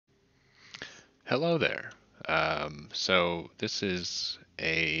Hello there. So this is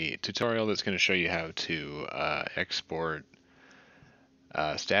a tutorial that's going to show you how to export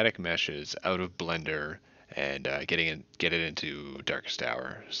static meshes out of Blender and get it into Darkest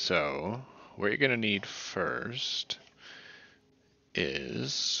Hour. So what you're going to need first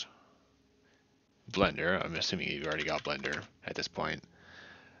is Blender. I'm assuming you've already got Blender at this point.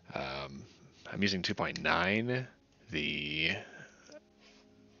 Um, I'm using 2.9. The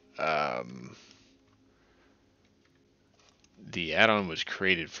um, the add-on was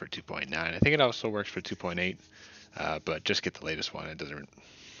created for 2.9. I think it also works for 2.8. But just get the latest one. It doesn't.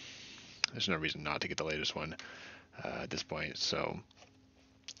 There's no reason not to get the latest one at this point. So,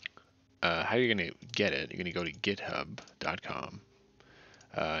 how you're gonna get it? You're gonna go to GitHub.com.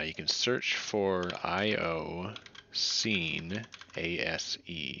 You can search for IO Scene ASE,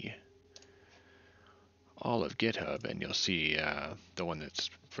 all of GitHub, and you'll see the one that's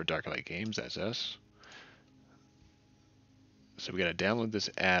for Darklight Games. That's us. So we gotta download this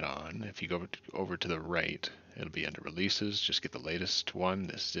add-on. If you go over to the right, it'll be under Releases. Just get the latest one,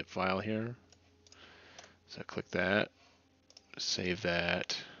 this zip file here. So click that. Save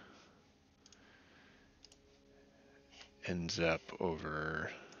that. Ends up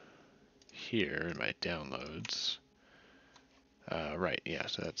over here in my downloads. Right, yeah,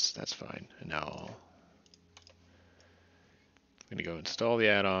 so that's fine. And now I'm gonna go install the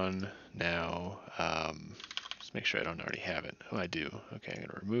add-on now. Let's make sure I don't already have it. Oh, I do. Okay, I'm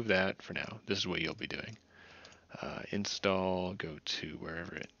gonna remove that for now. This is what you'll be doing. Install, go to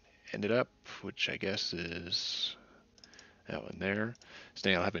wherever it ended up, which I guess is that one there. So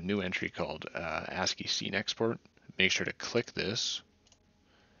now I'll have a new entry called ASCII Scene Export. Make sure to click this.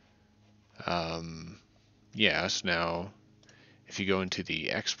 Yes, now if you go into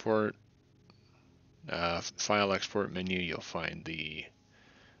the export, file export menu, you'll find the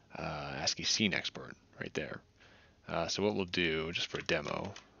ASCII scene export right there. So what we'll do, just for a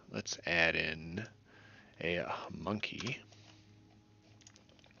demo, let's add in a monkey.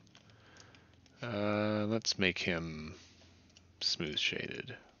 Let's make him smooth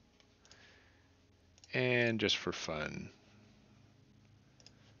shaded. And just for fun,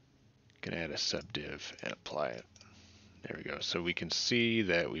 gonna add a subdiv and apply it. There we go. So we can see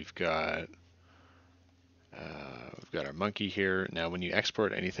that we've got our monkey here. Now, when you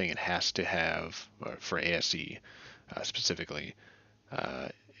export anything, it has to have, for ASE specifically,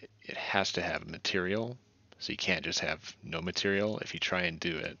 it has to have material. So you can't just have no material. If you try and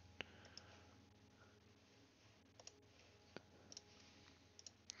do it,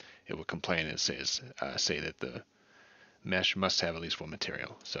 it will complain and says say that the mesh must have at least one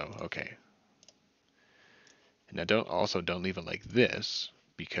material. So okay. Now don't leave it like this,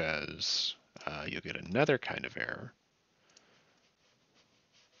 because you'll get another kind of error,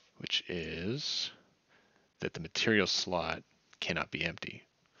 which is that the material slot cannot be empty.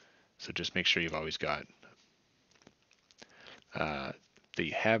 So just make sure you've always got that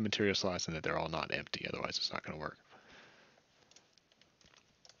you have material slots and that they're all not empty. Otherwise, it's not going to work.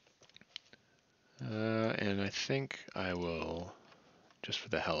 And I think I will, just for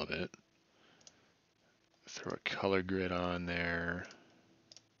the hell of it, throw a color grid on there.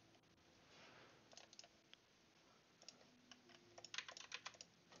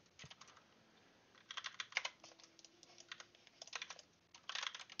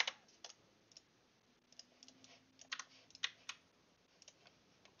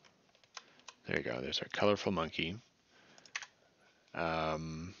 There you go. There's our colorful monkey.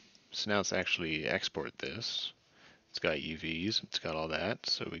 So now let's actually export this. It's got UVs. It's got all that.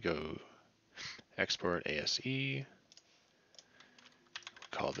 So we go export ASE.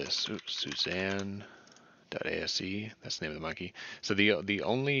 Call this Suzanne.ase. That's the name of the monkey. So the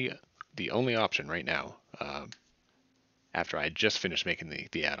only option right now, after I just finished making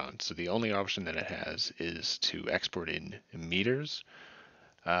the add-on, so the only option that it has is to export in meters.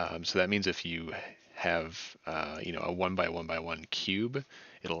 So that means if you have a 1 by 1 by 1 cube,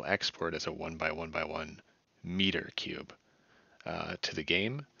 it'll export as a 1 by 1 by 1 meter cube to the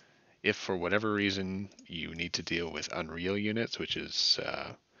game. If for whatever reason you need to deal with Unreal units, which is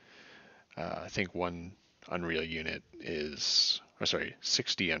I think one Unreal unit is,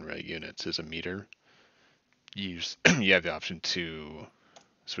 60 Unreal units is a meter. You have the option to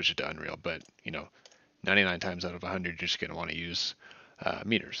switch it to Unreal, but 99 times out of 100 you're just going to want to use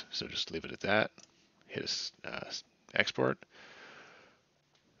meters. So just leave it at that. Hit export.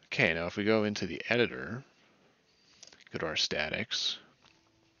 Okay, now if we go into the editor, go to our statics,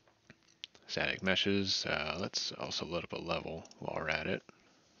 static meshes. Let's also load up a level while we're at it.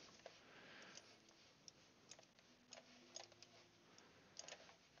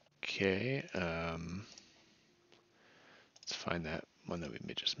 Okay, let's find that one that we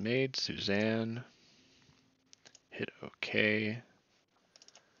just made, Suzanne. Hit OK.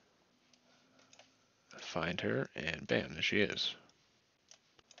 Find her, and bam, there she is.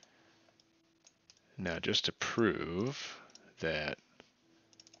 Now, just to prove that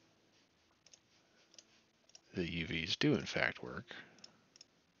the UVs do in fact work,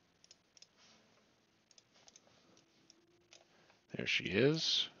 there she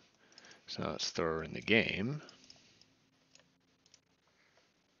is. So now let's throw her in the game.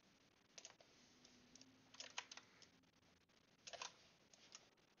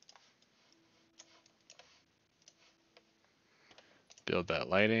 Build that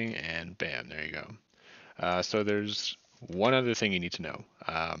lighting, and bam, there you go. So there's one other thing you need to know.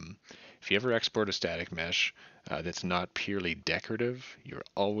 If you ever export a static mesh that's not purely decorative, you're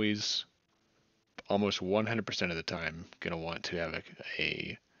always, almost 100% of the time, going to want to have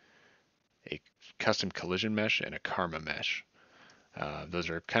a custom collision mesh and a karma mesh. Those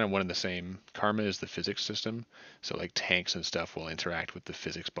are kind of one and the same. Karma is the physics system, so like tanks and stuff will interact with the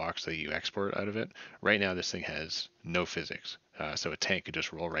physics box that you export out of it. Right now this thing has no physics, so a tank could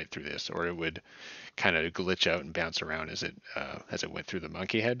just roll right through this, or it would kind of glitch out and bounce around as it went through the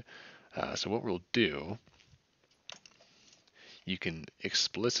monkey head. So what we'll do, you can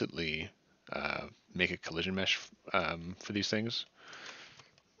explicitly make a collision mesh for these things.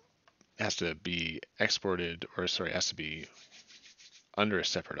 It has to be exported, or sorry, it has to be under a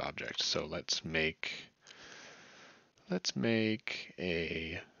separate object. So let's make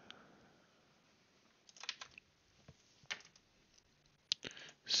a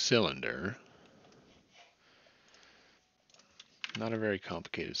cylinder. Not a very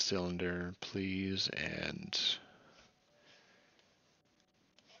complicated cylinder, please. And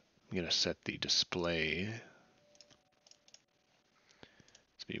I'm going to set the display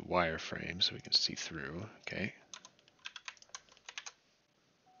to be wireframe so we can see through. Okay.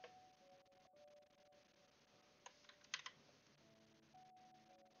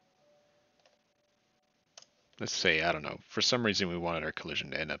 Let's say, I don't know, for some reason we wanted our collision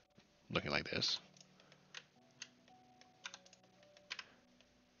to end up looking like this.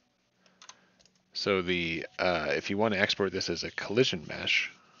 So the if you want to export this as a collision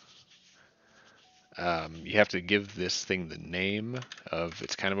mesh, you have to give this thing the name of,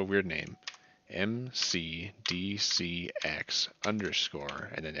 it's kind of a weird name, MCDCX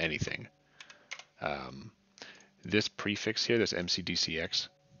underscore and then anything. This prefix here, this MCDCX,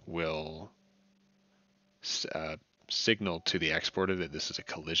 will signal to the exporter that this is a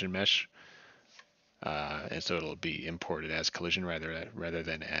collision mesh, and so it'll be imported as collision rather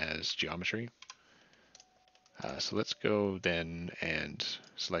than as geometry. So let's go then and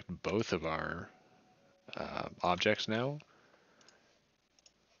select both of our objects now.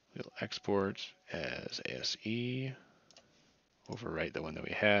 We'll export as ASE, overwrite the one that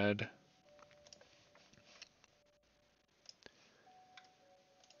we had.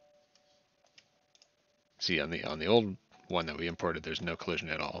 See, on the old one that we imported, there's no collision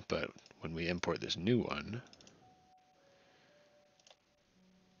at all, but when we import this new one,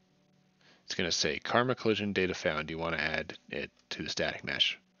 it's going to say karma collision data found. Do you want to add it to the static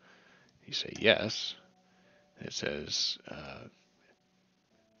mesh? You say yes. It says,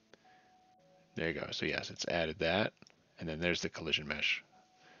 there you go. So yes, it's added that, and then there's the collision mesh.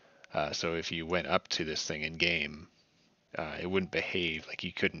 So if you went up to this thing in game, it wouldn't behave, like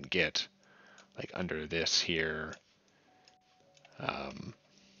you couldn't get like under this here.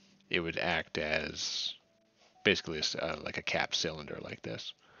 It would act as basically like a cap cylinder like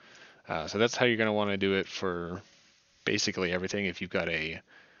this. So that's how you're going to want to do it for basically everything. If you've got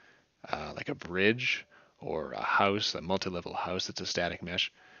like a bridge or a house, a multi-level house that's a static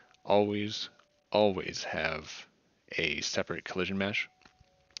mesh, always have a separate collision mesh.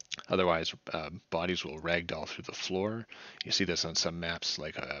 Otherwise, bodies will ragdoll through the floor. You see this on some maps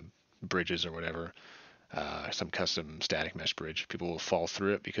like bridges or whatever. Some custom static mesh bridge, people will fall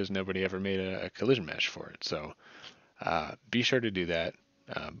through it because nobody ever made a collision mesh for it. So be sure to do that.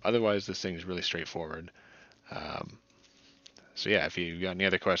 Otherwise, this thing is really straightforward. So yeah, if you got any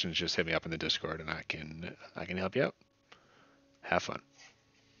other questions, just hit me up in the Discord and I can help you out. Have fun.